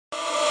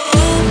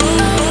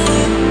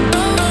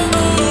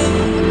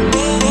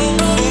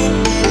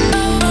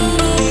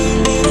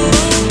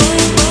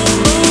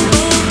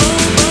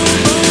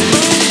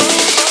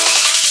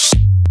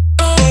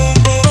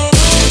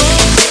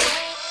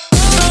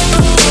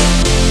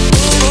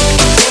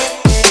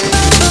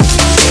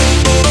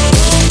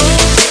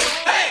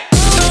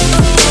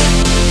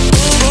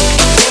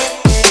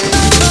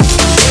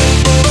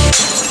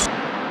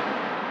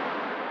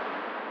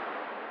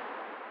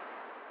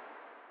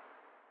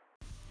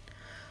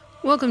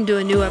Welcome to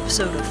a new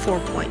episode of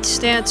 4 Point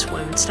Stance,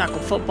 Women's Tackle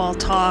Football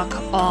Talk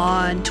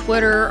on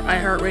Twitter,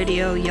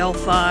 iHeartRadio,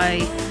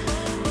 Yelphi,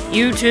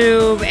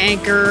 YouTube,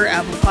 Anchor,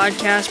 Apple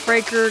Podcast,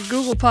 Breaker,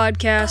 Google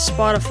Podcast,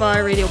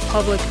 Spotify, Radio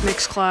Public,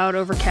 Mixcloud,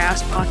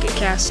 Overcast, Pocket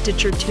Cast,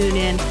 Stitcher,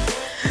 TuneIn,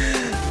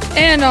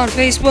 and on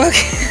Facebook.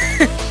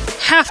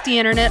 Half the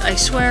internet, I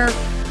swear.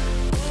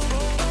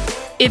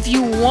 If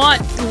you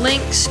want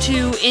links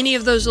to any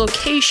of those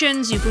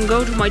locations, you can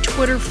go to my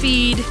Twitter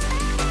feed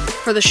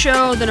for the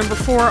show, the number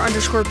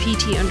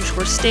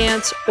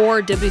 4_PT_stance,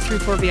 or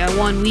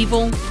W34VI1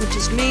 Weevil, which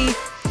is me.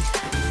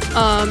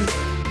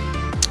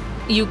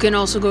 You can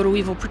also go to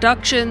Weevil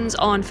Productions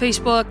on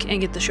Facebook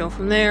and get the show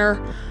from there.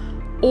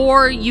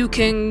 Or you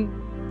can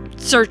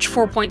search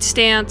 4 Point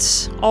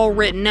Stance, all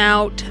written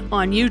out,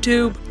 on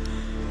YouTube.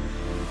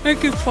 I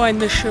can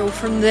find the show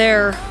from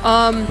there.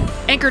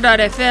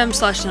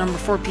 Anchor.fm/the number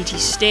 4PT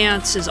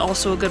Stance is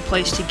also a good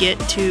place to get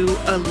to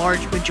a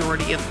large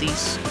majority of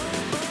these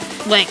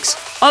links.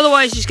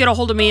 Otherwise, just get a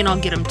hold of me and I'll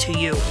get them to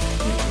you,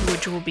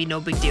 which will be no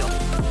big deal.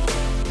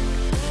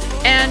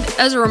 And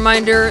as a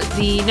reminder,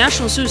 the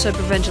National Suicide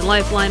Prevention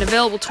Lifeline,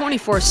 available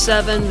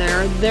 24/7.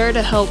 They're there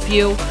to help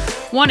you.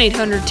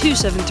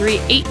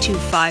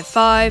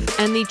 1-800-273-8255.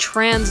 And the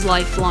Trans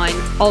Lifeline,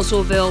 also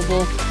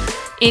available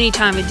any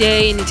time of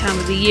day, any time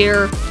of the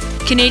year.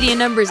 Canadian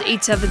number is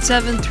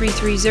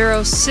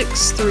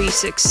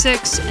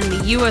 877-330-6366, and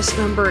the U.S.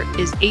 number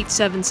is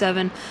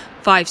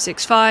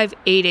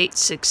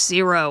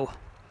 877-565-8860.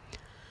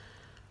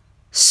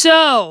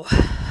 So,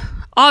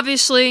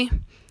 obviously,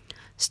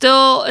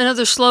 still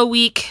another slow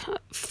week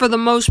for the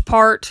most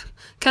part.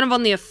 Kind of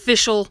on the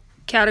official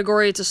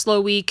category, it's a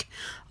slow week.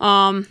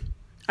 I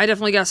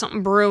definitely got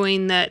something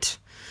brewing that,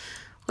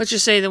 let's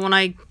just say that when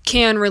I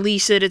can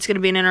release it, it's going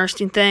to be an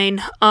interesting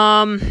thing.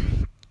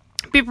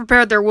 Be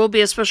prepared, there will be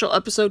a special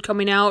episode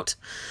coming out.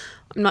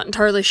 I'm not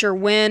entirely sure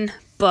when,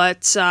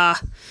 but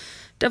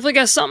definitely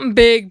got something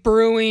big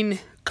brewing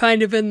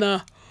kind of in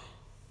the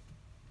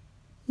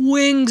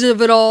wings of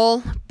it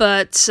all,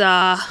 but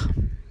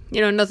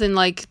nothing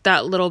like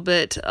that little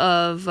bit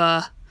of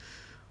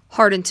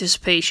hard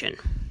anticipation.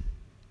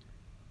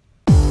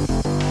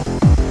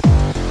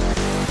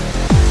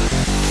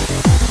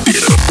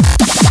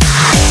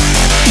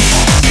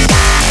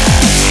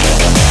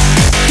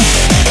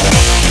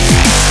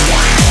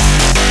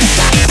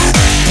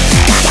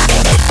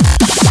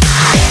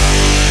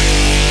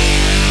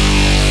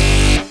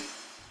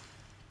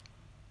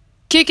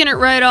 Kicking it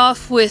right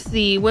off with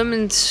the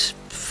women's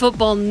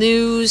football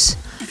news.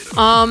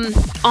 On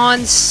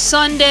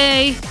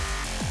Sunday,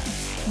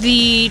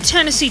 the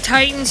Tennessee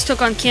Titans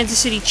took on Kansas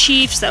City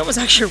Chiefs. That was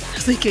actually a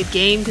really good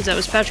game because that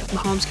was Patrick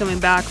Mahomes coming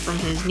back from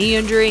his knee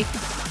injury.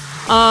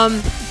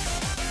 And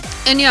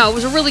yeah, it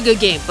was a really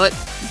good game. But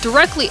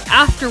directly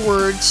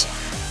afterwards,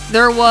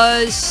 there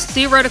was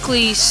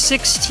theoretically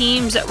 6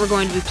 teams that were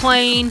going to be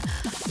playing.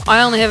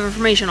 I only have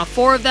information on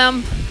 4 of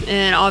them,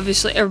 and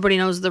obviously everybody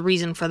knows the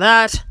reason for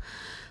that.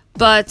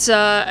 But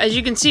as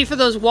you can see for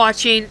those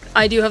watching,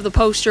 I do have the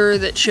poster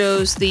that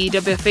shows the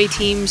WFA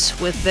teams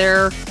with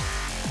their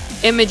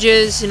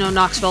images.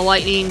 Knoxville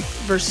Lightning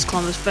versus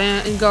Columbus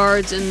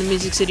Vanguards, and the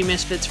Music City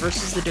Misfits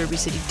versus the Derby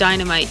City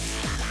Dynamite.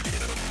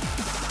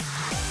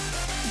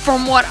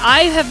 From what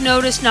I have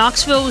noticed,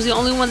 Knoxville was the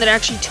only one that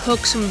actually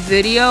took some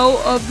video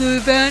of the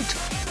event.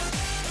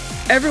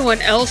 Everyone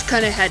else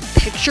kind of had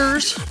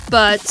pictures,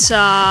 but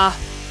I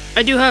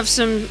do have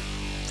some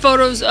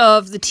photos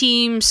of the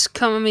teams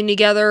coming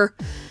together,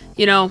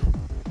 to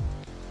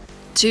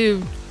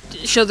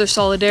show their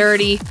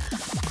solidarity.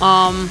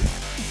 But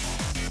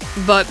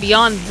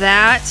beyond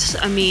that,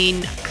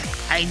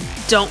 I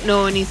don't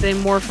know anything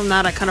more from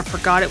that. I kind of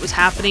forgot it was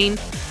happening,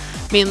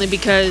 mainly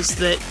because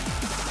that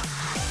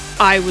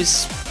I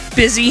was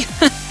busy.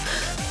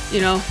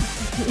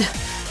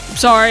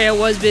 Sorry, I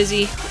was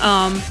busy.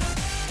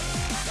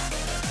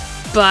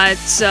 But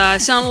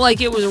it sounded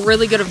like it was a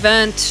really good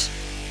event.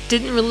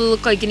 Didn't really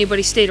look like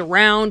anybody stayed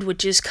around,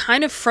 which is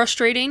kind of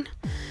frustrating.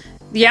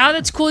 Yeah,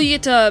 that's cool, you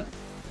get to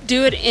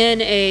do it in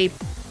a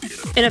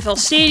NFL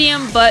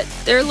stadium, but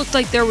there looked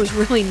like there was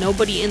really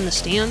nobody in the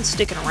stands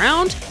sticking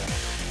around.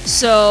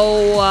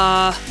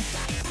 So,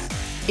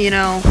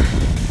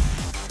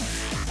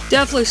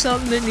 definitely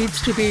something that needs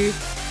to be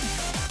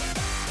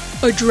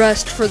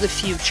addressed for the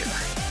future.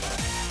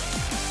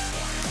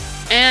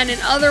 And in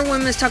other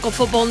women's tackle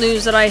football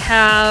news that I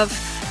have,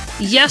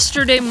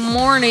 yesterday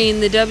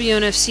morning, the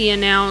WNFC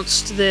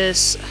announced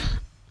this,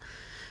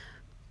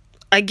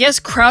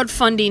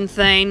 crowdfunding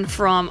thing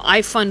from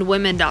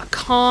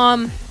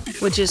iFundWomen.com,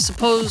 which is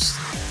supposed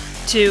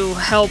to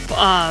help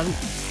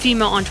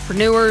female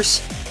entrepreneurs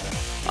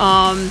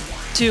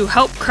to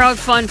help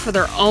crowdfund for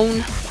their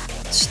own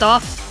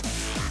stuff.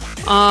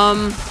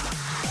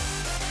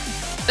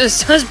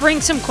 This does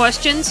bring some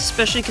questions,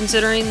 especially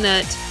considering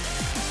that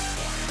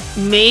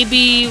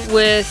maybe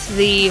with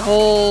the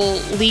whole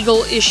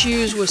legal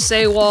issues with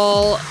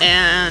Saywall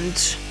and,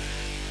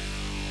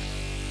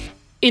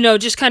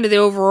 just kind of the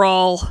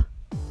overall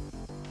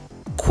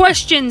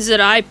questions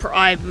that I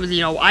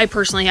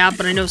personally have,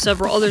 but I know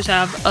several others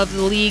have, of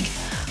the league.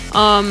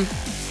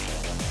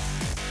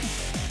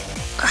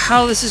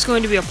 How this is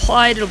going to be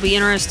applied, it'll be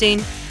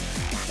interesting.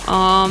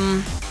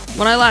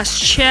 When I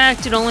last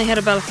checked, it only had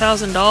about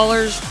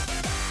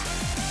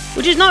 $1,000,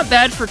 which is not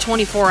bad for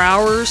 24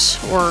 hours,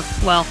 or,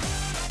 well,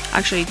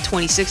 actually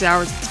 26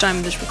 hours at the time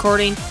of this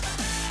recording.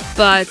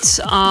 But,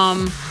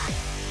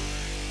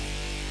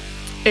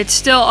 it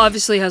still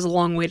obviously has a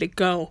long way to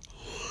go.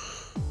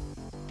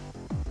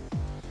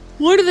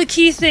 One of the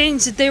key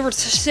things that they were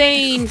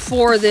saying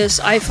for this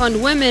I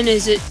Fund Women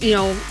is it,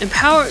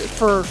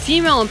 for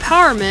female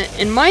empowerment,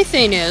 and my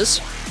thing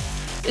is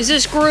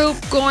this group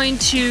going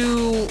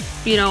to,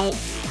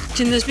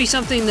 can this be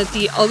something that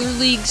the other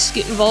leagues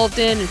get involved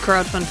in and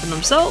crowdfund for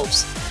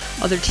themselves,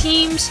 other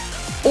teams,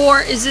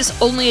 or is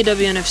this only a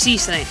WNFC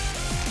thing?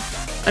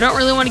 I don't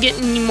really want to get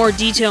any more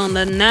detail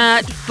than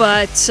that,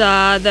 but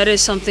that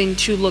is something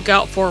to look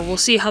out for. We'll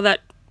see how that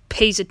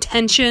pays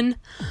attention.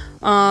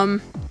 My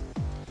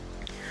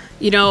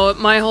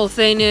whole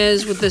thing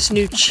is with this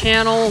new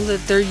channel that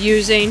they're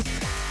using,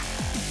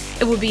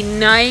 it would be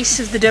nice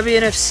if the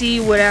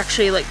WNFC would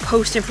actually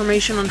post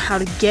information on how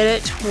to get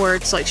it, where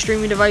it's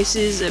streaming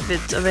devices, if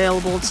it's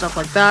available and stuff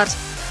like that.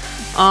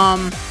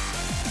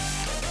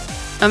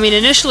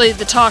 Initially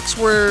the talks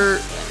were,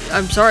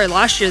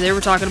 last year they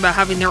were talking about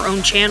having their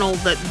own channel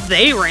that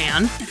they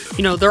ran,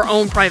 their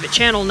own private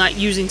channel, not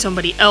using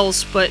somebody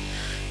else. But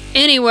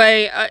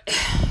anyway,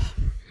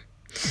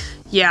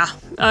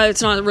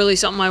 it's not really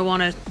something I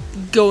want to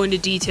go into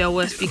detail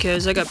with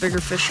because I got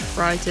bigger fish to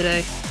fry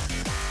today.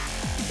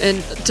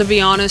 And to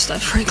be honest, I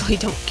frankly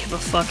don't give a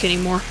fuck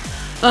anymore.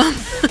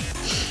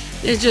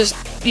 It's just,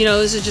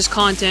 this is just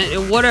content,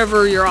 and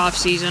whatever your off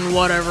season,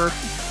 whatever.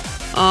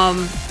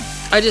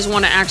 I just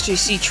want to actually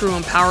see true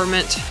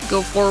empowerment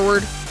go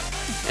forward.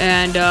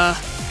 And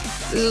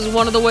this is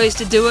one of the ways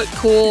to do it.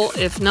 Cool.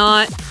 If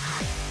not,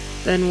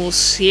 then we'll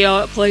see how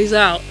it plays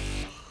out.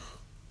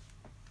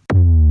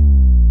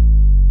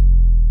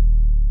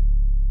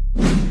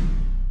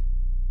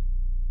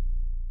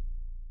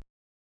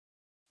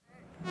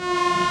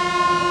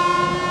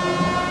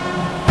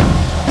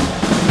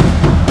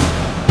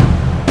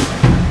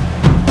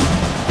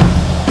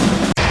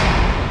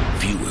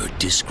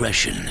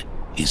 Discretion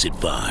is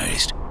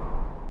advised.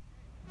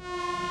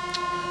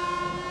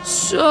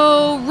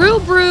 So, Real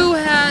Brew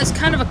has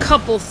kind of a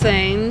couple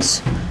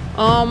things.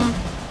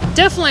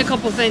 Definitely a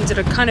couple things that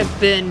have kind of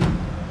been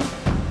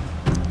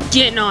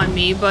getting on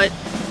me, but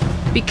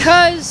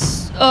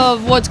because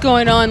of what's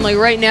going on,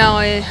 right now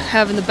I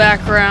have in the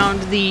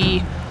background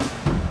the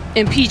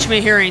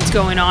impeachment hearings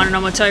going on, and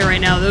I'm gonna tell you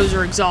right now, those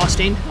are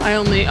exhausting.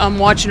 I'm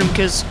watching them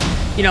because,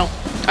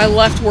 I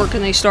left work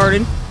and they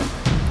started.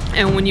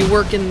 And when you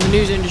work in the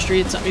news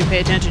industry, it's something you pay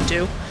attention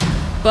to.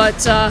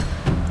 But I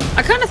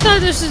kind of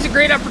thought this is a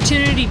great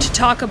opportunity to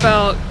talk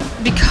about,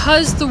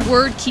 because the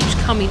word keeps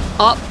coming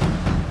up,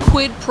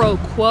 quid pro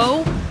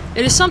quo.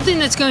 It is something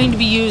that's going to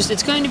be used.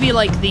 It's going to be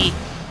like the,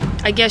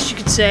 I guess you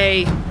could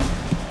say,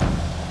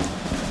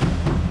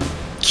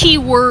 key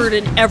word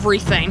in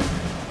everything.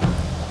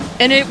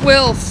 And it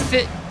will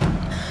fit.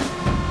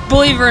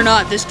 Believe it or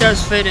not, this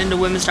does fit into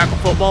women's tackle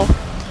football.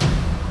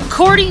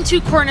 According to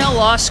Cornell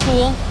Law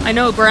School, I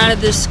know, granted,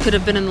 this could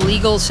have been in the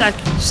legal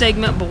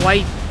segment, but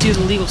why do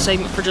the legal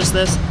segment for just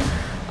this?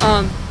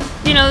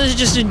 This is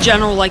just a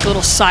general,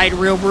 little side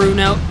Real Brew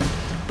note.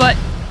 But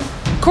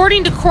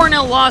according to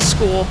Cornell Law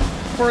School,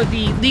 for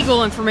the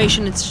Legal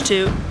Information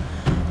Institute,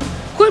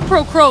 quid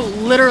pro quo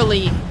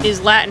literally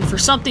is Latin for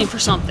something,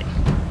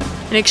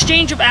 an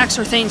exchange of acts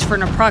or things for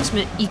an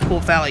approximate equal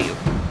value.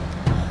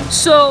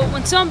 So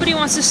when somebody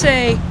wants to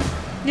say,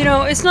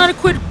 it's not a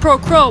quid pro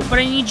quo, but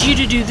I need you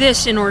to do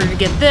this in order to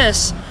get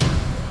this,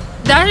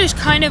 that is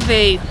kind of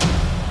a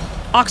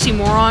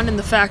oxymoron in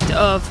the fact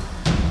of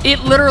it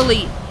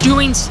literally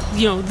doing,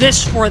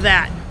 this for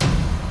that.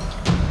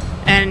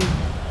 And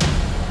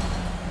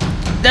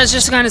that's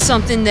just kind of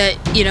something that,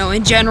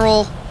 in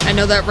general, I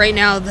know that right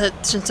now,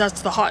 that since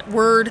that's the hot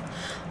word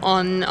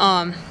on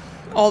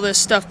all this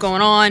stuff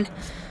going on,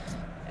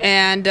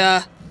 and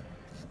I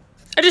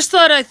just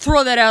thought I'd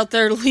throw that out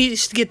there, at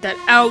least get that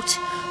out.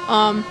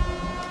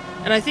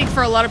 And I think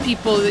for a lot of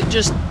people, that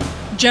just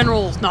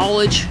general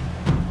knowledge,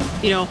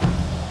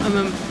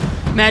 I'm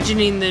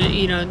imagining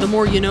that, the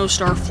more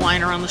start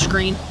flying around the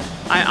screen.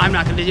 I'm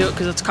not going to do it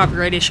because it's a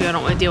copyright issue I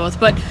don't want to deal with,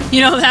 but,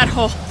 that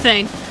whole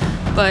thing.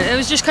 But it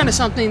was just kind of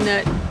something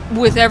that,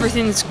 with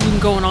everything that's been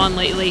going on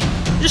lately,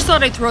 I just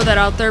thought I'd throw that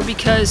out there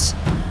because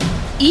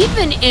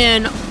even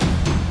in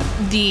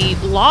the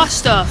law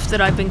stuff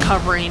that I've been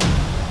covering,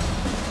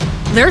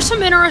 there's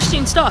some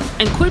interesting stuff,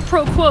 and quid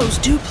pro quos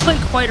do play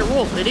quite a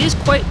role. It is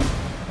quite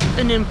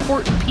an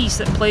important piece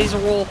that plays a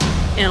role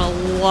in a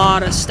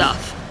lot of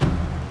stuff.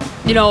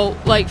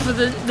 For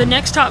the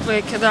next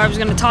topic that I was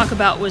going to talk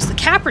about was the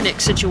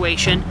Kaepernick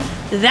situation.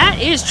 That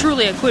is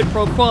truly a quid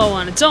pro quo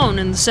on its own,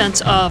 in the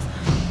sense of,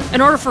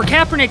 in order for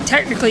Kaepernick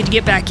technically to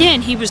get back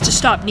in, he was to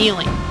stop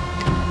kneeling.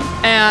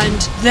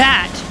 And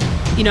that,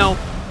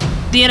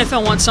 the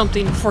NFL wants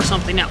something for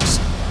something else.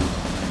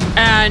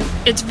 And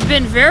it's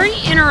been very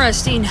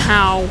interesting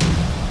how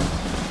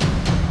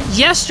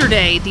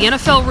yesterday the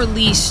NFL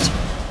released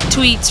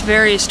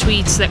various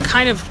tweets that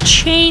kind of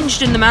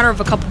changed in the matter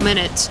of a couple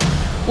minutes,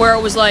 where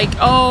it was like,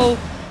 oh,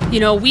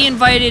 we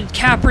invited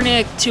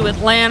Kaepernick to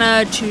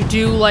Atlanta to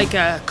do like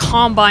a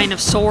combine of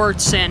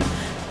sorts, and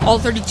all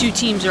 32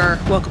 teams are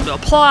welcome to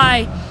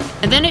apply.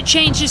 And then it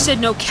changed. It said,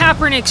 no,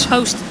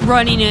 Kaepernick's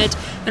running it,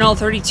 and all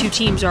 32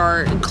 teams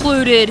are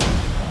included.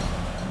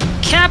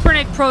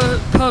 Kaepernick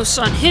posts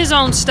on his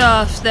own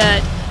stuff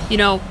that,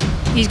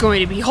 he's going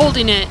to be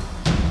holding it.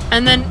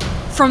 And then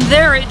from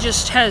there, it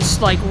just has,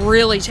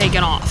 really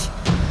taken off.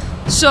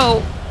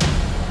 So,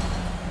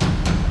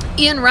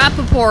 Ian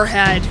Rappaport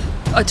had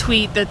a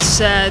tweet that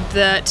said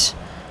that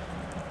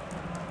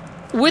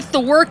with the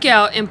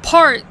workout, in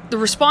part, the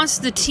response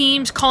to the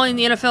teams calling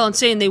the NFL and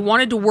saying they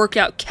wanted to work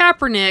out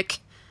Kaepernick,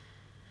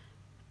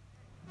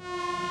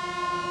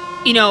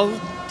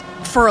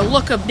 for a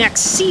look of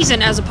next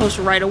season as opposed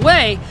to right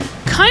away,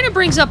 kind of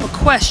brings up a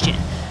question.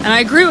 And I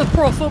agree with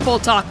Pro Football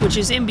Talk, which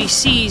is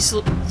NBC's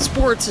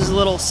Sports'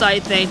 little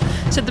side thing,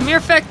 said the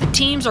mere fact that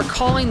teams are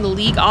calling the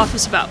league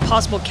office about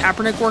possible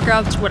Kaepernick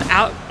workouts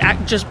without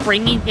just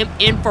bringing him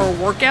in for a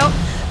workout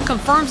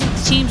confirms that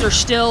the teams are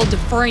still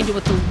deferring to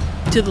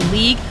the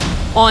league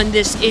on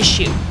this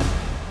issue.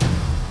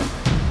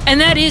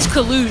 And that is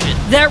collusion.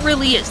 That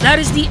really is. That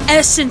is the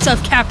essence of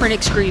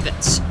Kaepernick's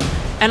grievance.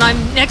 And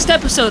next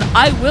episode,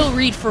 I will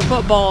read for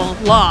football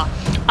law.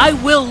 I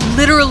will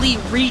literally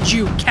read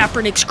you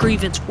Kaepernick's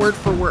grievance word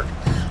for word.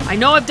 I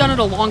know I've done it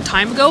a long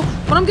time ago,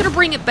 but I'm going to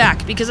bring it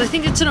back because I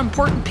think it's an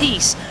important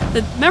piece.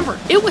 That, remember,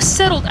 it was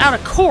settled out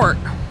of court.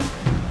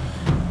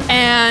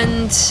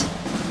 And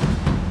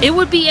it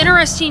would be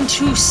interesting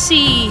to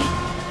see,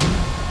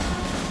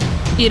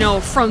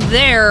 from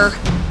there,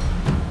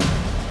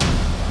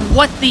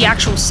 what the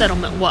actual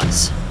settlement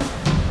was.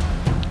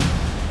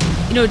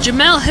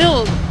 Jemele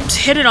Hill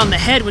hit it on the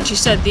head when she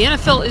said the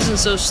NFL isn't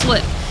so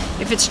slick.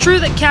 If it's true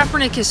that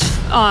Kaepernick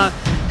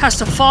has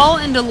to fall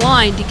into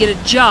line to get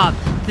a job,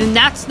 then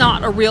that's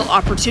not a real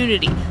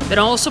opportunity. That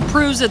also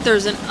proves that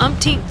there's an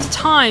umpteenth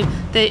time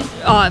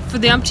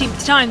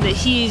that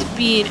he's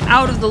being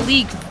out of the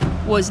league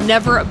was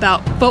never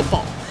about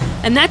football.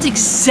 And that's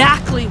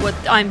exactly what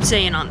I'm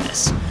saying on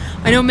this.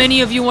 I know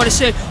many of you want to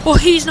say, well,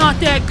 he's not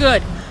that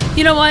good.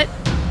 You know what?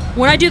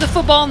 When I do the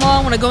football and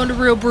law, when I go into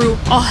Real Brew,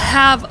 I'll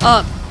have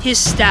up his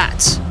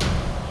stats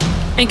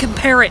and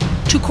compare it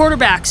to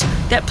quarterbacks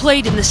that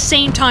played in the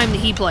same time that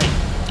he played.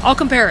 I'll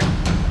compare it.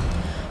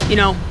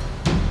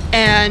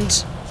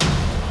 And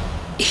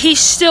he's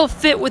still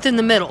fit within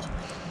the middle.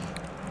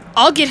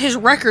 I'll get his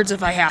records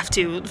if I have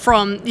to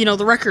from,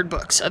 the record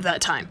books of that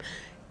time.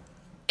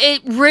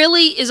 It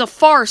really is a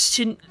farce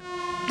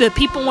that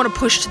people want to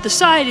push to the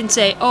side and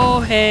say, oh,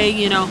 hey,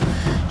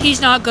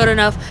 he's not good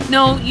enough.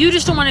 No, you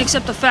just don't want to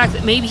accept the fact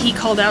that maybe he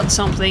called out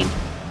something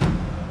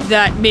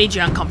that made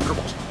you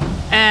uncomfortable.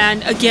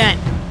 And again,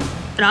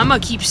 and I'm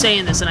going to keep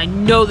saying this, and I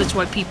know that's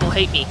why people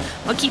hate me.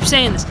 I'll keep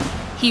saying this.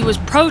 He was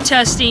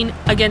protesting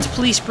against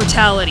police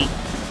brutality.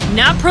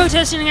 Not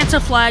protesting against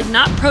a flag,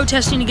 not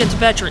protesting against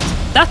veterans.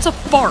 That's a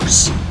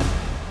farce.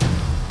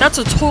 That's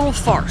a total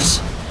farce.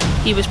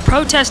 He was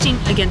protesting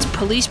against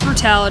police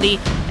brutality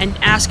and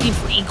asking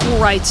for equal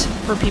rights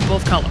for people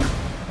of color.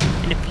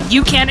 And if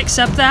you can't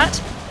accept that,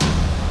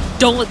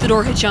 don't let the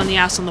door hit you on the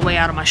ass on the way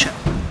out of my show.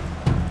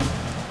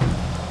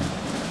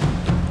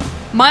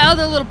 My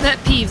other little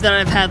pet peeve that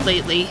I've had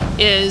lately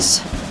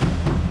is,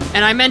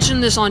 and I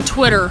mentioned this on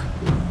Twitter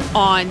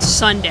on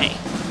Sunday,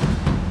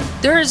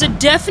 there is a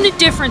definite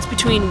difference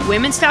between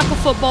women's tackle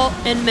football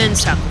and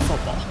men's tackle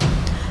football.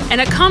 And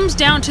it comes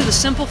down to the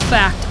simple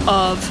fact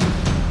of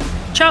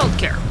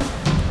childcare.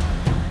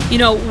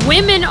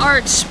 Women are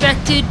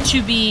expected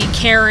to be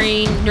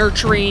caring,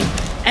 nurturing,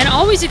 and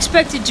always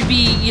expected to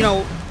be,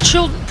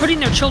 putting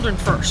their children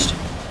first.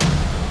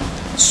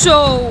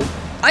 So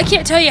I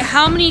can't tell you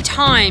how many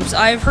times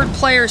I've heard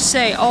players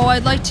say, oh,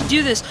 I'd like to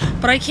do this,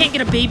 but I can't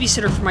get a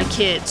babysitter for my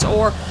kids.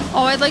 Or,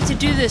 oh, I'd like to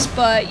do this,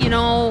 but,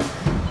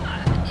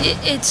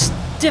 it's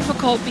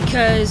difficult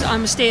because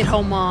I'm a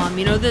stay-at-home mom.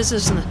 This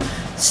isn't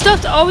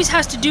stuff that always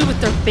has to do with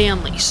their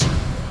families.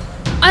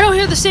 I don't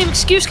hear the same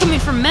excuse coming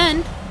from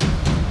men.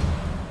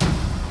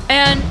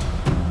 And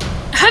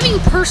having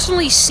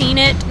personally seen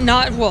it,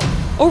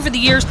 over the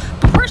years,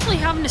 but personally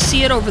having to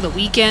see it over the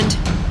weekend,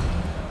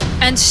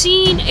 and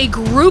seeing a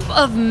group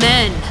of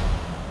men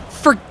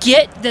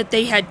forget that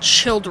they had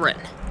children.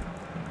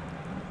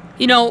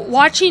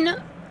 Watching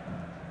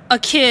a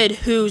kid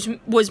who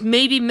was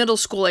maybe middle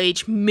school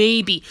age,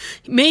 maybe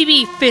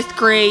 5th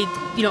grade,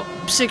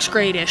 6th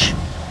grade-ish.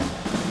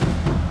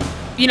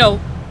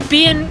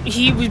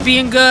 He was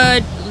being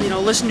good,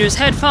 listening to his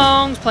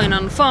headphones, playing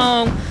on the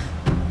phone.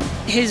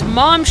 His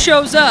mom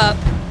shows up,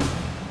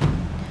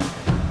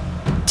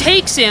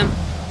 takes him.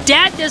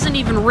 Dad doesn't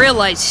even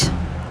realize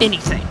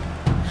anything.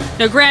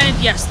 Now,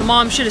 granted, yes, the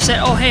mom should have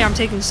said, oh, hey, I'm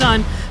taking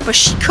son, but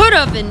she could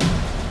have, and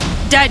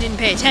Dad didn't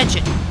pay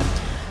attention.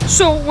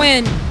 So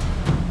when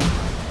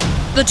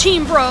the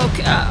team broke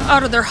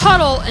out of their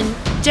huddle and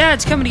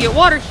dad's coming to get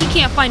water, he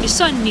can't find his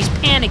son and he's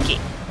panicking.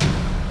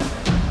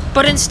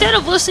 But instead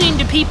of listening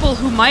to people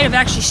who might have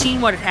actually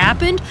seen what had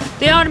happened,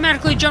 they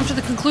automatically jump to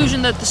the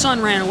conclusion that the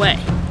son ran away.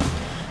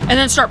 And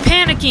then start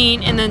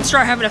panicking and then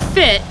start having a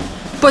fit,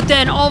 but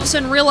then all of a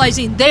sudden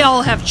realizing they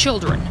all have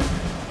children.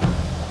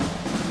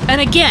 And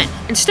again,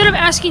 instead of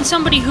asking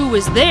somebody who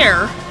was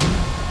there,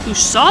 who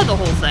saw the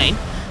whole thing,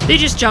 they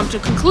just jump to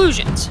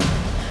conclusions.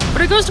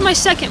 But it goes to my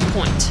second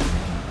point.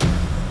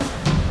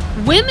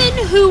 Women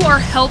who are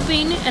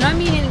helping, and I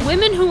mean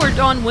women who are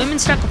on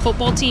women's tackle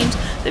football teams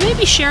that may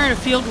be sharing a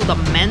field with a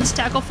men's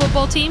tackle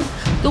football team,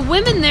 the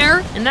women there,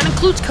 and that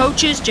includes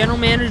coaches, general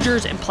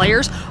managers, and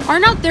players, are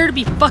not there to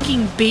be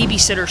fucking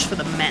babysitters for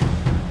the men.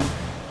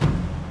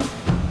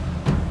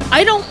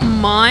 I don't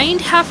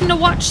mind having to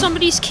watch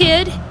somebody's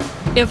kid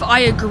if I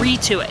agree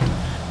to it.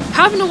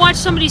 Having to watch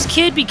somebody's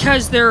kid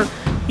because they're,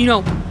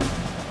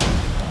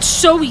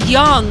 so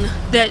young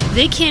that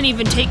they can't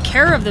even take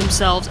care of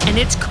themselves and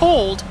it's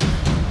cold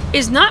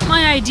is not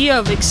my idea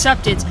of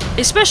acceptance,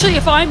 especially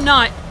if I'm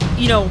not,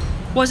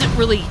 wasn't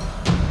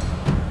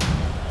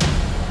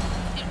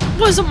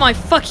my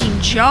fucking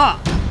job.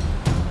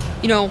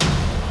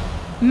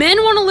 Men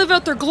want to live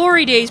out their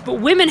glory days,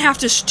 but women have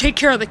to take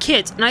care of the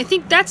kids. And I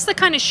think that's the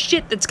kind of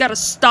shit that's got to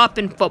stop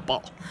in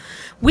football.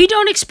 We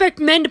don't expect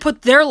men to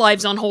put their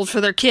lives on hold for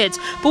their kids,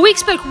 but we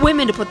expect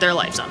women to put their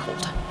lives on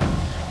hold.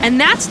 And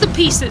that's the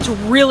piece that's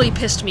really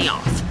pissed me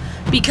off.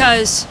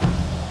 Because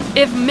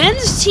if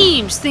men's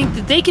teams think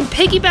that they can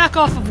piggyback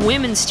off of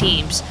women's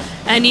teams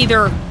and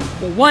either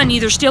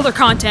steal their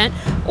content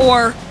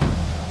or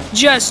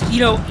just,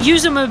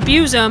 use them,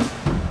 abuse them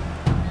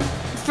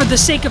for the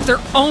sake of their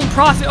own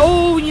profit.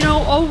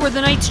 We're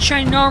the knights in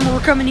shining armor, we're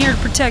coming here to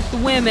protect the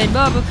women,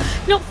 blah, blah.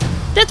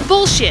 That's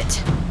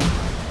bullshit.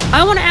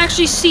 I want to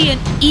actually see an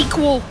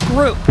equal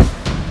group.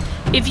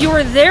 If you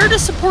are there to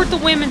support the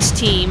women's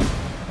team,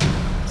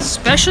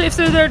 especially if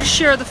they're there to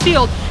share the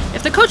field,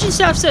 if the coaching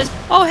staff says,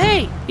 oh,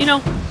 hey,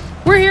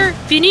 we're here,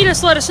 if you need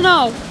us, let us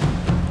know,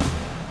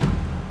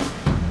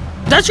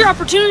 that's your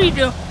opportunity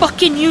to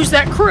fucking use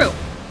that crew.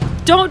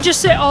 Don't just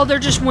say, oh, they're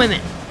just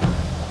women.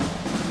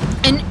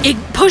 And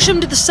push them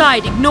to the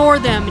side, ignore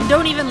them, and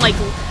don't even,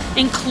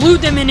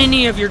 include them in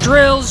any of your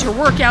drills, your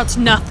workouts,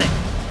 nothing.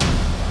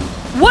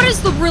 What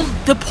is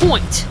the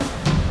point?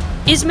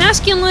 Is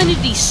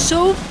masculinity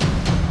so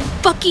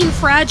fucking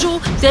fragile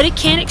that it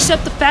can't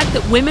accept the fact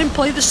that women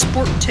play the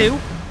sport too?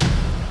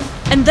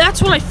 And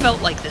that's what I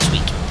felt like this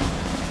weekend.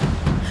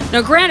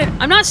 Now granted,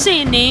 I'm not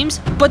saying names,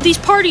 but this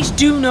party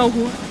should know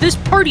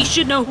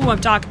who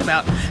I'm talking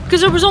about,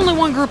 because there was only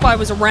one group I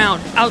was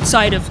around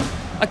outside of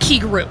a key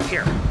group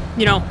here.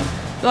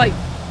 The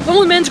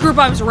only men's group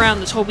I was around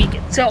this whole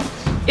weekend. So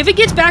if it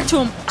gets back to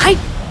them,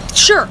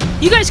 sure,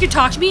 you guys can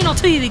talk to me and I'll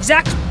tell you the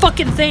exact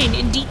fucking thing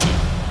in detail.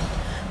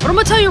 But I'm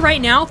gonna tell you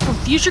right now, for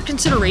future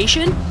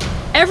consideration,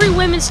 every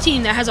women's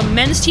team that has a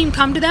men's team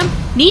come to them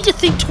need to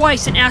think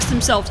twice and ask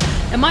themselves,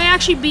 am I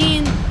actually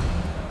being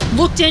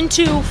looked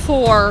into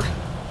for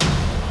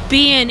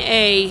being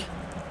a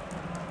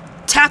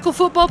tackle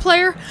football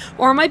player,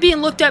 or am I being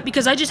looked at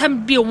because I just happen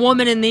to be a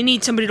woman and they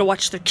need somebody to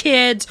watch their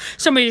kids,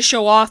 somebody to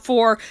show off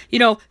for,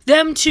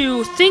 them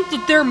to think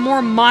that they're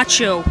more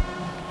macho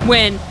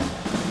when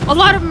a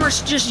lot of them are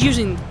just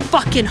using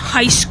fucking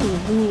high school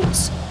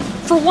rules.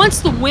 For once,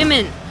 the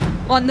women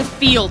on the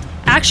field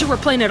actually were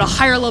playing at a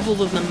higher level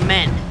than the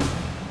men.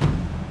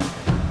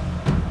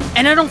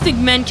 And I don't think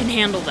men can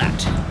handle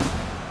that.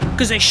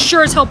 Because they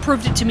sure as hell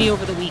proved it to me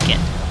over the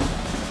weekend.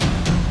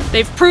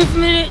 They've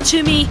proven it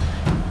to me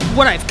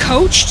when I've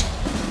coached.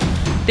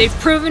 They've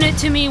proven it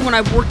to me when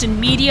I've worked in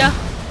media.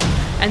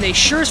 And they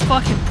sure as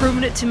fuck have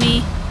proven it to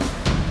me,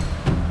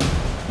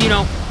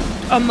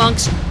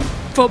 amongst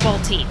football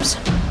teams.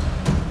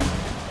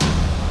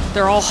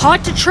 They're all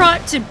hot to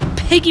trot to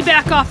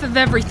piggyback off of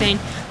everything,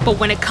 but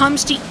when it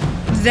comes to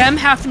them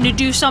having to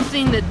do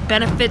something that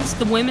benefits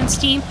the women's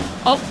team,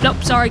 oh,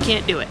 nope, sorry,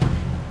 can't do it.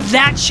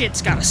 That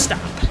shit's gotta stop.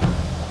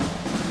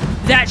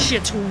 That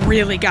shit's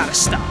really gotta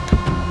stop.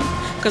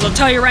 Because I'll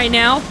tell you right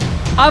now,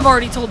 I've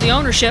already told the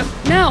ownership,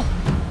 no.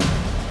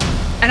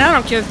 And I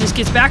don't care if this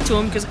gets back to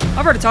them, because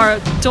I've already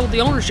told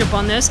the ownership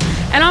on this,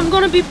 and I'm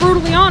going to be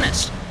brutally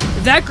honest.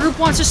 If that group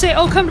wants to say,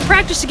 oh, come to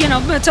practice again,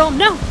 I'm going to tell them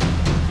no.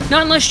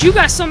 Not unless you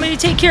got somebody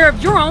to take care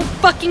of your own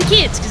fucking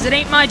kids, because it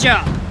ain't my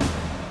job.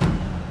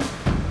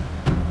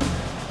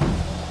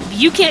 If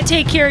you can't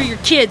take care of your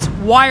kids,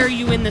 why are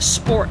you in this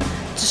sport?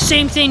 It's the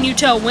same thing you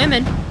tell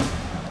women.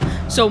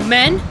 So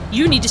men,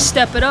 you need to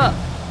step it up.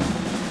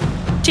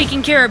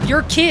 Taking care of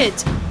your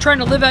kids, trying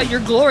to live out your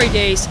glory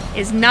days,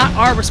 is not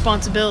our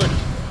responsibility.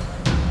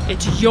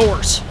 It's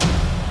yours.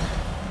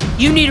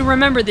 You need to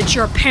remember that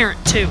you're a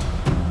parent too.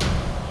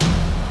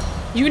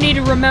 You need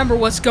to remember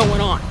what's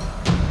going on.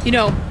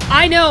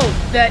 I know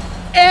that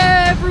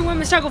every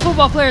women's tackle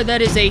football player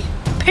that is a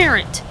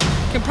parent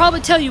can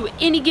probably tell you at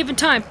any given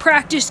time,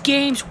 practice,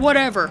 games,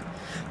 whatever,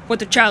 what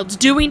their child's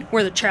doing,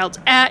 where their child's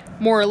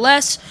at, more or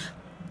less,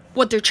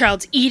 what their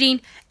child's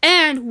eating,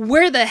 and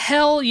where the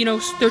hell,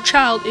 their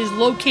child is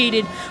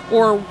located,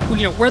 or,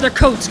 where their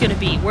coat's gonna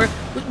be, where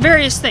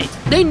various things.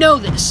 They know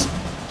this.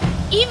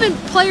 Even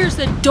players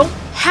that don't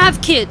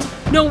have kids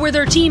know where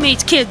their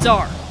teammates' kids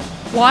are.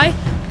 Why?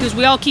 Because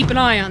we all keep an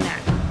eye on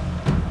that.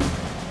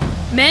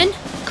 Men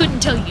couldn't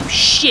tell you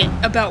shit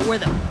about where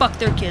the fuck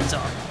their kids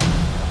are.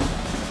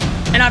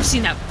 And I've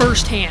seen that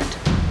firsthand.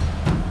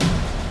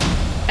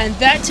 And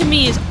that to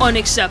me is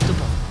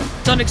unacceptable.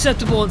 It's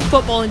unacceptable in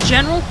football in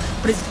general,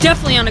 but it's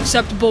definitely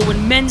unacceptable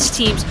when men's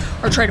teams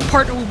are trying to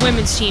partner with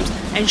women's teams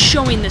and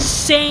showing the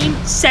same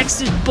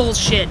sexist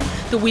bullshit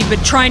that we've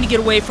been trying to get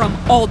away from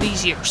all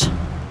these years.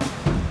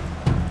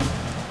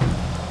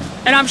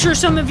 And I'm sure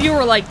some of you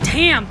are like,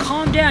 damn,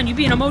 calm down, you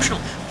being emotional.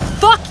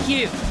 Fuck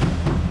you.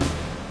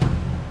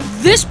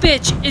 This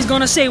bitch is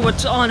gonna say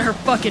what's on her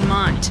fucking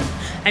mind.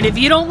 And if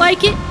you don't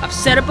like it, I've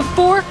said it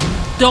before,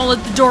 don't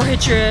let the door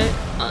hit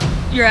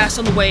your ass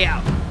on the way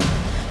out.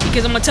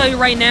 Because I'm gonna tell you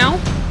right now,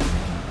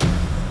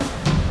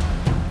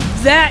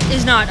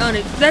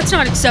 that's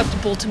not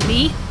acceptable to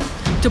me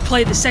to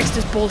play the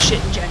sexist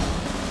bullshit in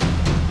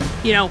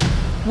general.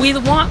 We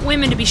want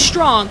women to be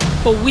strong,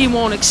 but we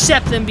won't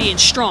accept them being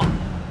strong.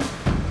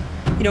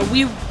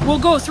 We'll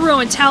go through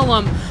and tell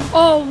them,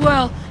 oh,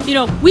 well,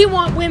 we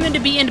want women to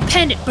be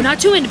independent, but not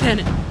too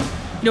independent.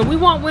 We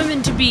want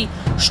women to be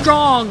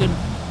strong and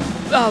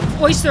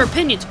voice their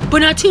opinions, but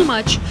not too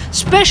much,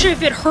 especially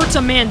if it hurts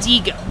a man's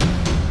ego.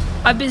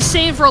 I've been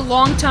saying for a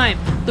long time,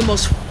 the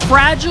most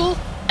fragile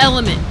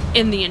element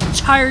in the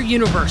entire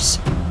universe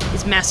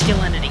is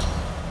masculinity.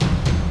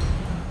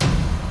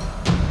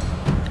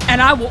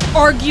 And I will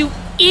argue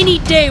any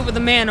day with a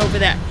man over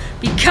that,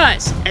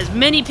 because, as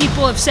many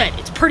people have said,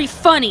 it's pretty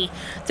funny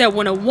that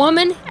when a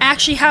woman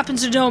actually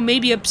happens to know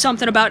maybe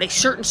something about a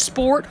certain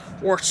sport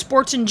or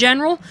sports in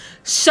general,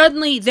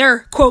 suddenly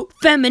their, quote,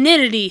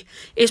 femininity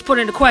is put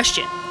into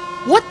question.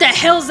 What the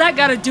hell's that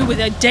got to do with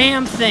a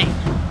damn thing?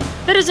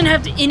 That doesn't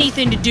have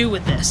anything to do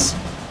with this.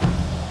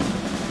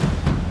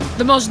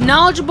 The most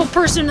knowledgeable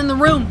person in the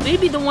room may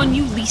be the one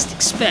you least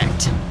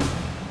expect.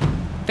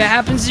 If it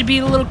happens to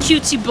be the little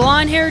cutesy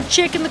blonde-haired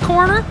chick in the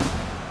corner,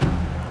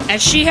 and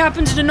she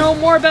happens to know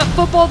more about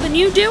football than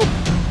you do,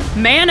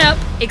 man up,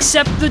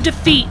 accept the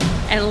defeat,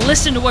 and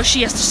listen to what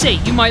she has to say.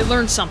 You might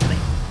learn something.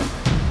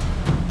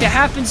 If it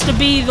happens to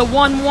be the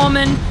one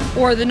woman,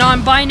 or the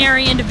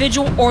non-binary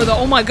individual, or the,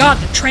 oh my god,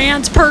 the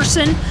trans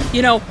person,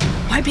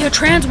 might be a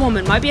trans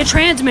woman, might be a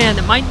trans man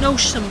that might know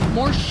some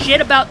more shit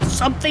about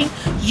something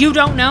you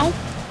don't know.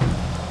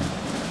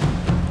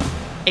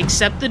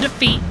 Accept the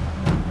defeat,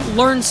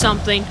 learn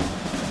something,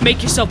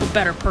 make yourself a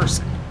better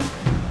person.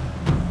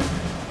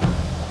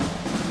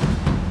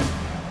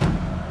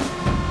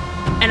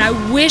 And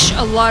I wish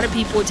a lot of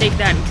people would take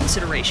that in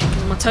consideration,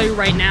 because I'm going to tell you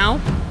right now,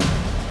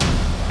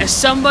 as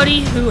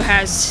somebody who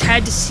has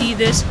had to see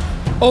this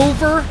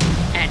over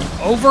and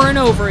over and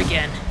over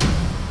again,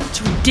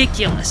 it's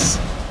ridiculous.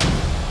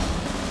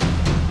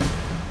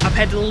 I've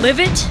had to live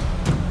it,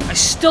 I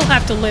still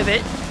have to live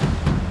it,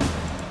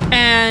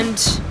 and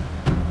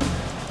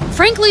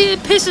frankly, it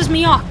pisses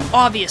me off,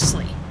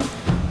 obviously,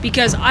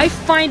 because I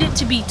find it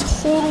to be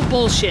total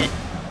bullshit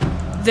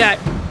that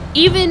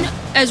even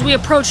as we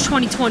approach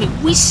 2020,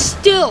 we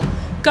still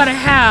gotta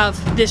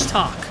have this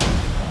talk.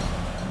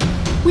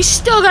 We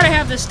still gotta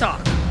have this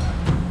talk.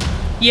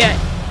 Yet,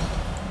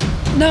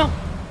 no.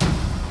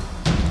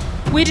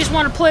 We just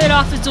want to play it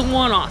off as a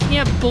one-off.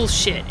 Yeah,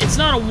 bullshit. It's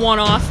not a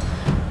one-off.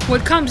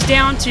 What it comes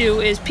down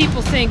to is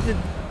people think that,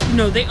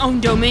 they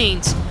own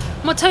domains.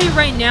 I'm gonna tell you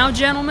right now,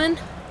 gentlemen,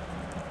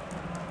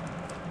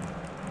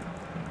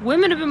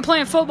 women have been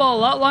playing football a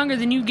lot longer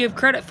than you give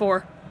credit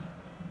for.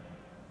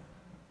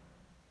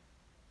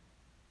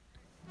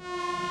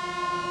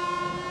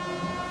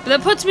 But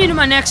that puts me to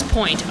my next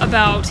point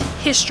about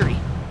history,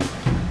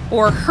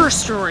 or her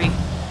story,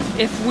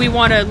 if we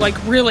want to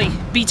really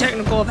be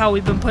technical of how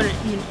we've been putting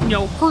it,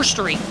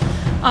 herstory,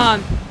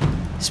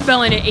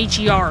 spelling it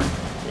H-E-R.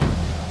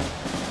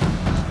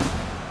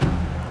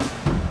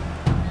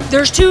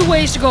 There's two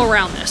ways to go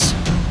around this.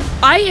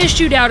 I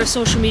issued out a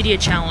social media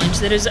challenge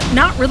that has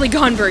not really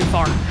gone very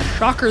far,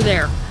 shocker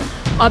there,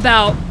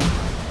 about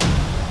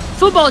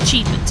football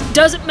achievements.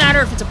 Doesn't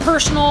matter if it's a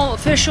personal,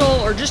 official,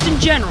 or just in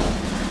general.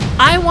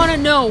 I want to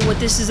know what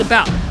this is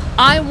about.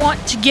 I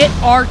want to get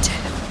our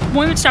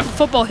women's tackle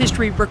football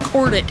history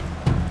recorded.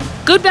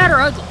 Good, bad,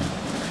 or ugly.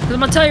 Because I'm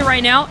going to tell you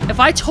right now, if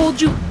I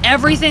told you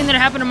everything that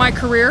happened in my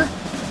career,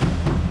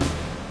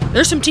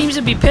 there's some teams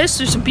that'd be pissed,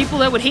 there's some people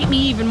that would hate me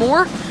even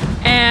more,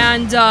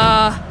 and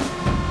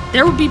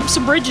there would be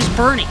some bridges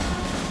burning.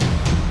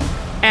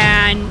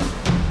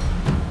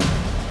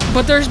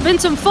 But there's been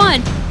some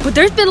fun, but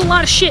there's been a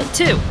lot of shit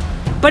too.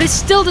 But it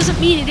still doesn't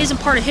mean it isn't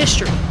part of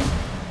history.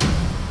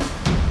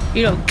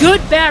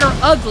 Good, bad, or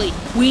ugly,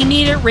 we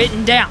need it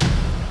written down.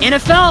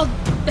 NFL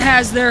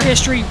has their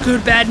history,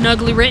 good, bad, and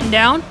ugly, written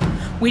down.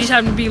 We just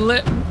happen to be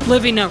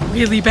living a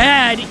really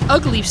bad,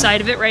 ugly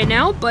side of it right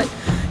now. But,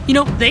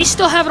 they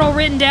still have it all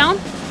written down.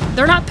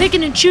 They're not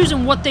picking and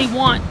choosing what they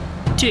want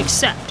to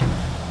accept.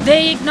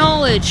 They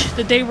acknowledge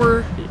that they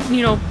were,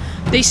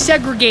 they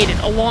segregated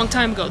a long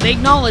time ago. They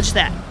acknowledge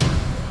that.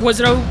 Was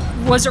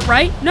it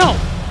right? No.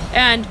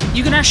 And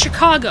you can ask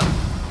Chicago.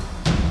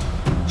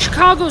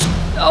 Chicago's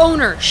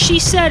owner, she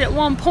said at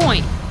one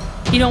point,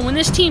 when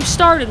this team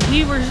started,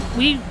 we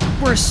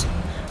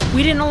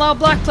didn't allow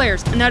black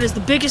players, and that is the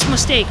biggest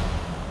mistake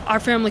our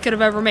family could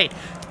have ever made.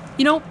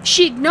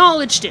 She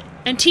acknowledged it,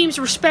 and teams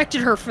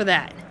respected her for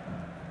that.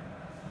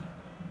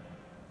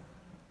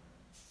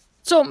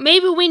 So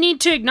maybe we need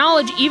to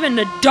acknowledge even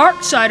the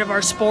dark side of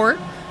our sport,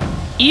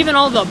 even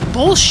all the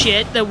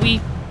bullshit that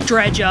we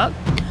dredge up,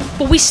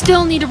 but we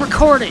still need to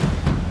record it.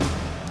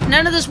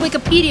 None of this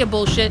Wikipedia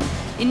bullshit.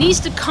 It needs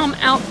to come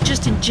out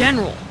just in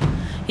general.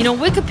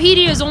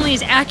 Wikipedia is only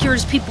as accurate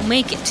as people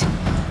make it.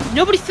 If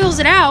nobody fills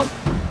it out,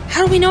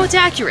 how do we know it's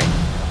accurate?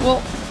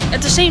 Well,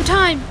 at the same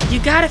time, you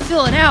gotta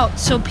fill it out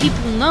so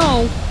people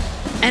know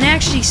and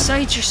actually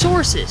cite your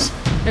sources.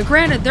 Now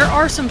granted, there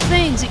are some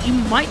things that you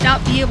might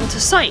not be able to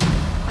cite.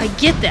 I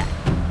get that.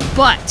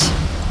 But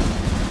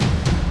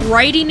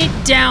writing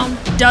it down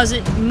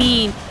doesn't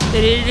mean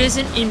that it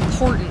isn't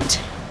important.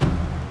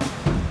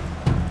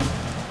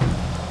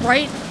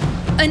 Write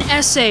an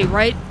essay,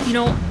 write,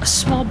 a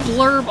small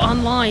blurb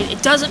online.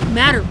 It doesn't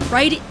matter.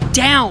 Write it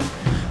down.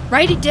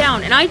 Write it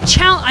down. And I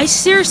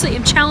seriously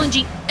am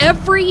challenging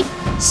every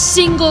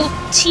single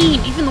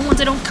team, even the ones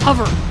I don't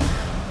cover.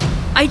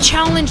 I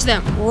challenge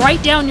them.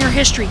 Write down your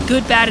history,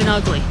 good, bad, and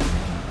ugly.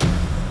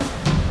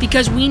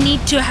 Because we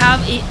need to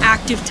have an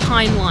active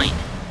timeline.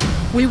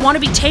 We want to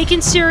be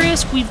taken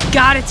serious, we've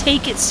got to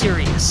take it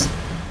serious.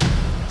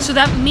 So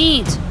that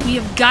means we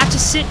have got to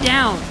sit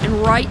down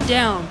and write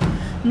down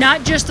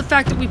not just the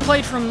fact that we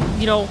played from,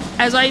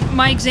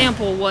 my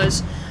example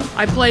was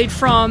I played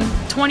from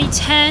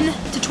 2010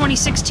 to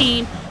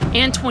 2016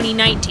 and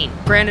 2019.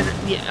 Granted,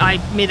 I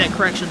made that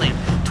correction later.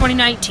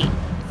 2019.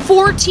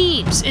 4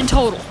 teams in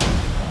total.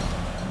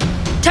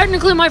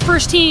 Technically, my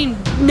first team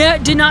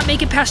did not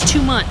make it past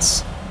 2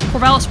 months.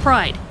 Corvallis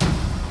Pride.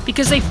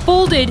 Because they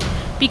folded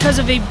because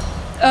of an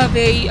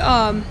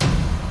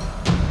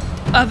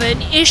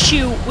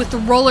issue with the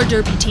roller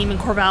derby team in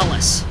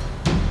Corvallis,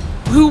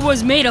 who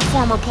was made of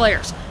former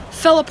players.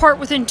 Fell apart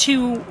within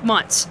 2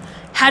 months.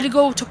 Had to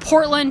go to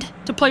Portland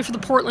to play for the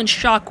Portland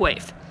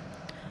Shockwave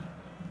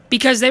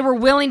because they were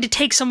willing to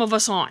take some of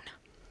us on.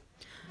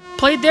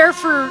 Played there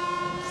for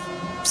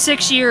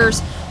 6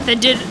 years, then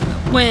did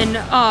when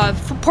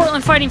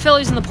Portland Fighting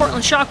Phillies and the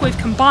Portland Shockwave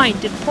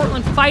combined, did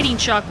Portland Fighting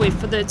Shockwave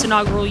for its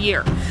inaugural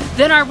year.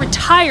 Then I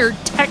retired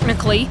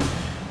technically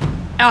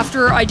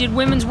after I did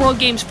Women's World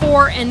Games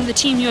 4 and the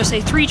Team USA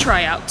 3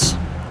 tryouts.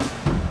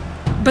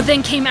 But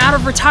then came out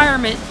of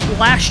retirement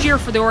last year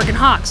for the Oregon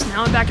Hawks.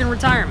 Now I'm back in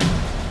retirement.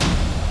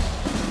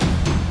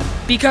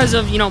 Because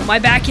of, my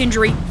back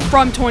injury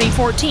from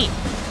 2014.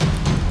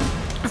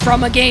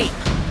 From a game.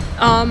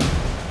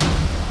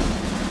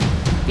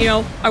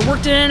 I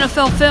worked in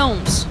NFL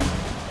films.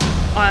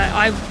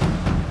 I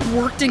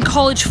worked in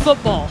college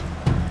football.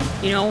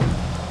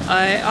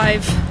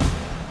 I've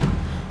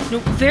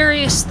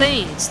various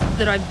things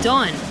that I've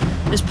done.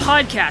 This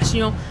podcast,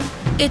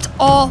 it's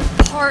all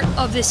part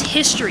of this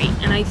history.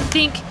 And I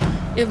think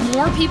if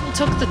more people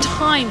took the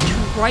time to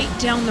write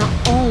down their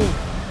own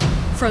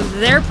from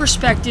their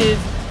perspective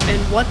and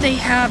what they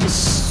have is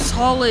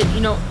solid,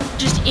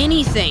 just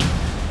anything,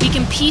 we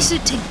can piece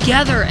it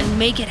together and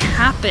make it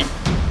happen.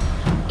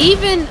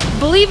 Even,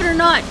 believe it or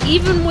not,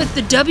 even with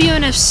the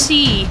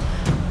WNFC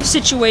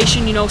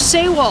situation,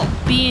 Saywalt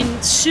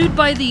being sued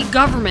by the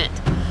government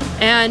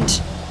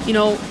and,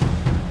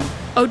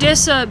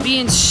 Odessa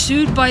being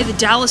sued by the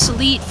Dallas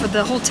Elite for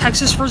the whole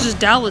Texas versus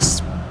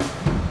Dallas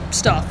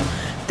stuff.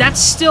 That's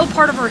still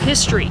part of our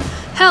history.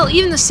 Hell,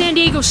 even the San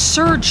Diego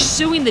Surge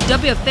suing the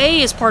WFA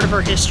is part of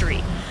our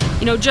history.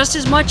 Just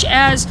as much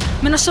as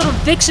Minnesota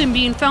Vixen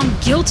being found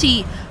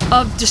guilty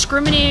of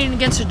discriminating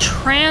against a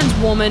trans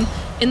woman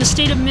in the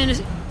state of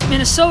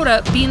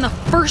Minnesota being the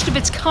first of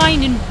its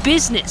kind in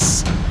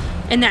business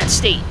in that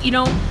state.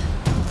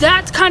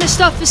 That kind of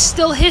stuff is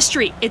still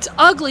history. It's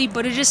ugly,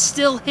 but it is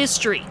still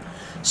history.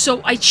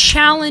 So I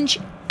challenge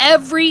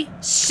every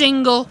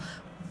single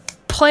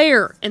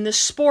player in this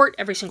sport,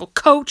 every single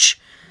coach.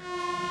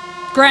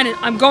 Granted,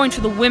 I'm going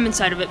for the women's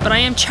side of it, but I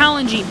am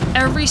challenging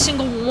every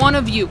single one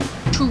of you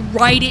to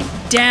write it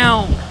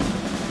down.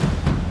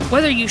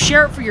 Whether you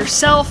share it for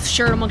yourself,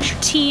 share it amongst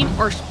your team,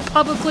 or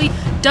publicly,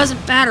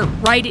 doesn't matter.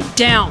 Write it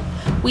down.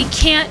 We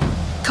can't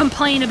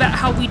complain about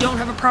how we don't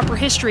have a proper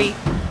history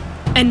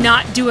and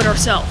not do it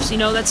ourselves.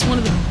 That's one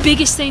of the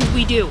biggest things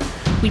we do.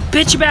 We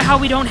bitch about how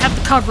we don't have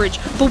the coverage,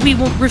 but we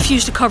won't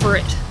refuse to cover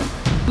it.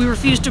 We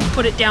refuse to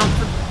put it down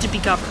to be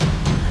covered.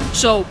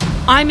 So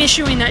I'm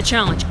issuing that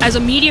challenge. As a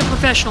media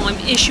professional, I'm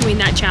issuing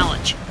that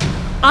challenge.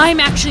 I'm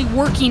actually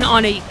working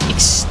on an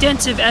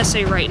extensive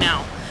essay right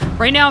now.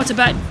 Right now it's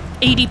about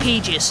 80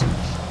 pages,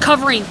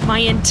 covering my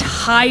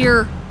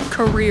entire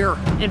career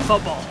in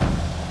football,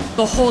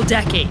 the whole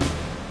decade.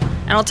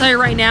 And I'll tell you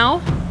right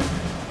now,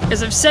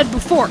 as I've said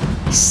before,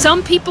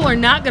 some people are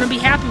not going to be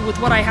happy with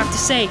what I have to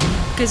say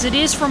because it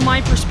is from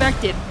my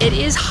perspective. It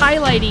is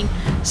highlighting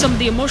some of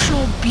the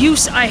emotional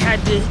abuse I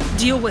had to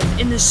deal with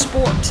in this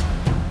sport.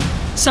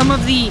 Some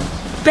of the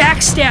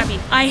backstabbing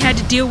I had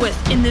to deal with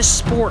in this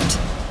sport.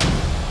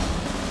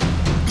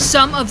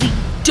 Some of the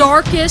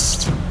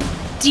darkest,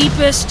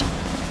 deepest,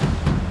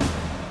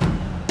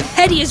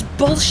 pettiest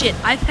bullshit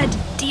I've had to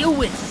deal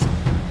with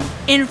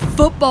in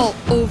football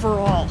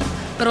overall.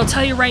 But I'll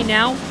tell you right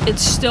now,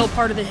 it's still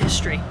part of the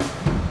history.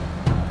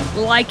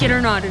 Like it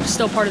or not, it's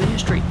still part of the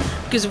history.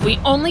 Because if we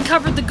only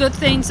covered the good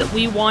things that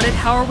we wanted,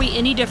 how are we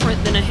any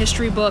different than a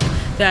history book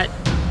that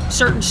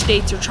certain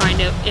states are trying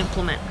to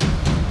implement?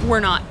 We're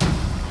not.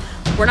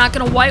 We're not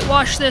going to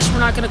whitewash this. We're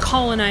not going to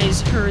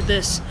colonize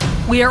this.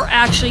 We are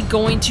actually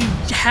going to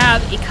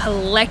have a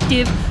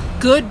collective,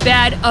 good,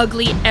 bad,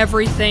 ugly,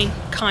 everything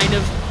kind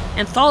of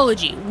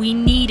anthology. We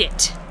need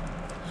it.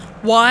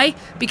 Why?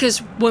 Because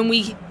when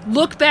we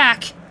look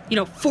back,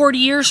 40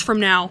 years from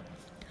now,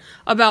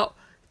 about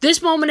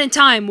this moment in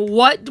time,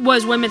 what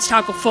was women's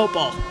tackle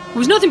football? It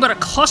was nothing but a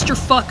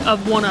clusterfuck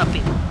of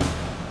one-upping.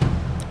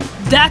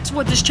 That's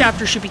what this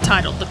chapter should be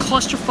titled, the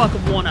clusterfuck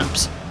of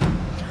one-ups.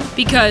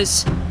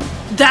 Because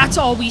that's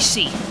all we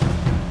see.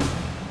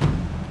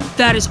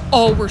 That is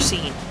all we're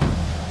seeing.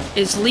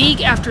 Is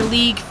league after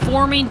league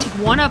forming to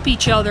one-up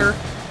each other,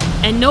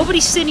 and nobody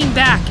sitting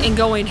back and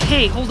going,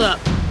 hey, hold up.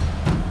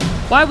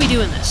 Why are we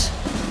doing this?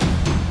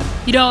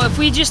 If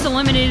we just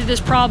eliminated this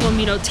problem,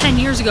 10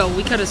 years ago,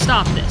 we could have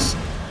stopped this.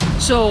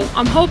 So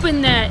I'm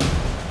hoping that,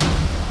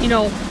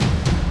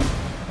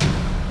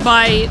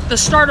 by the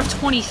start of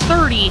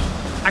 2030,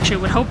 actually I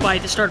would hope by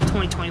the start of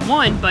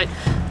 2021, but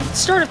the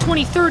start of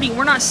 2030,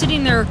 we're not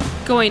sitting there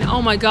going,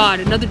 oh my God,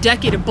 another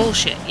decade of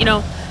bullshit.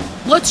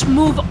 Let's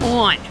move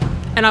on.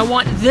 And I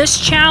want this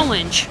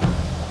challenge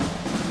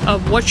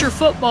of what's your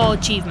football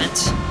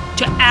achievements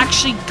to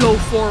actually go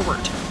forward.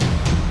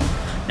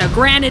 Now,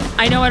 granted,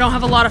 I know I don't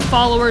have a lot of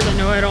followers. I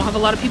know I don't have a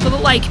lot of people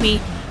that like me.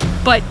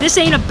 But this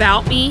ain't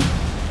about me.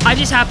 I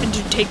just happened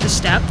to take the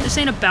step. This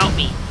ain't about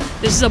me.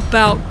 This is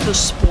about the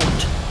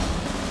sport.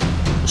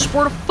 The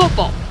sport of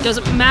football.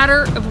 Doesn't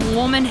matter if a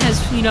woman has,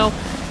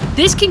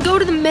 this can go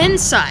to the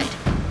men's side.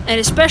 And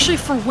especially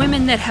for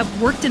women that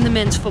have worked in the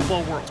men's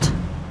football world.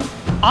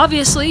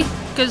 Obviously,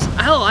 because,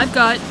 hell, I've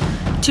got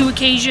 2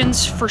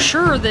 occasions for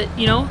sure that,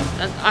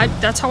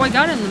 that's how I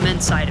got in the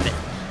men's side of it.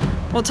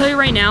 But I'll tell you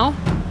right now,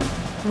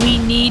 we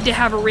need to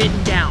have it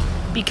written down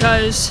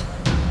because,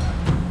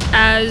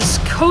 as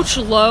Coach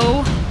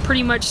Lowe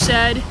pretty much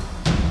said,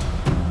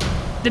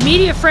 the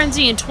media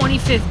frenzy in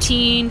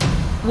 2015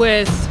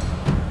 with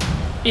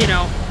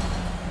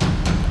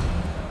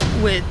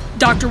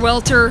Dr.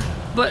 Welter,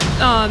 but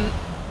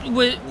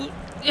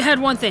it had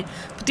one thing.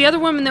 But the other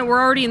women that were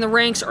already in the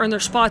ranks are in their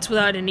spots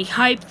without any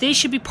hype. They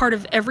should be part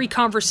of every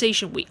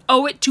conversation. We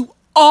owe it to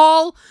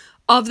all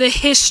of the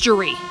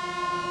history.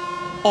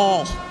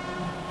 All.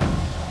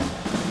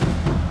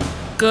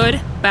 Good,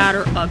 bad,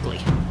 or ugly.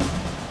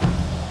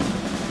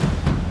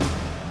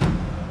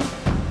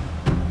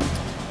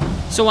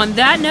 So on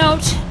that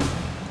note,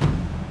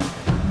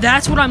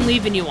 that's what I'm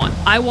leaving you on.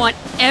 I want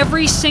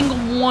every single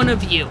one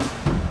of you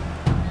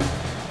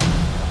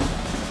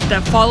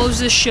that follows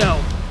this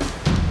show,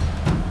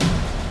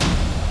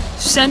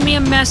 send me a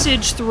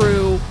message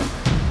through,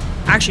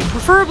 actually,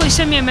 preferably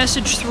send me a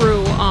message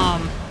through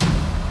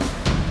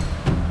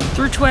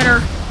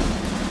Twitter,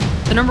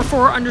 the number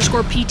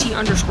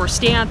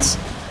 4_PT_stance,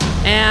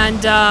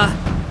 and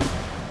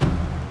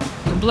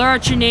blur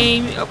out your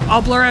name.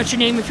 I'll blur out your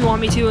name if you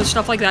want me to, and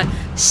stuff like that.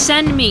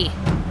 Send me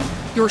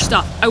your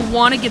stuff. I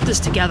want to get this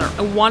together.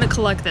 I want to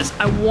collect this.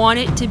 I want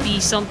it to be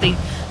something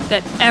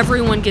that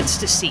everyone gets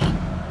to see.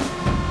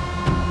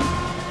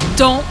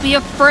 Don't be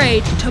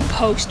afraid to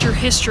post your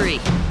history.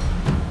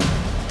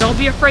 Don't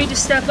be afraid to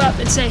step up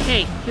and say,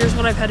 hey, here's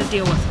what I've had to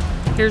deal with.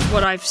 Here's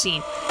what I've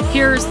seen.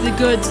 Here's the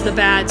goods, the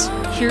bads.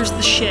 Here's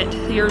the shit.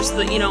 Here's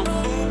the,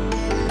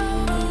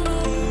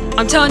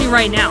 I'm telling you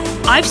right now,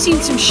 I've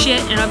seen some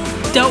shit and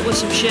I've dealt with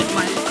some shit in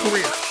my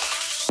career.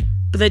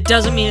 But that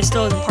doesn't mean it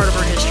still isn't part of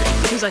our history.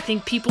 Because I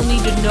think people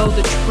need to know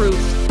the truth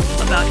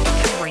about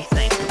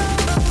everything.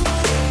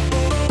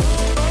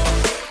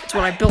 That's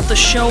what I built the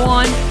show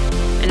on.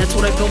 And that's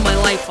what I build my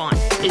life on,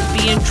 is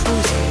being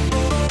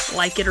truthful,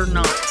 like it or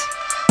not.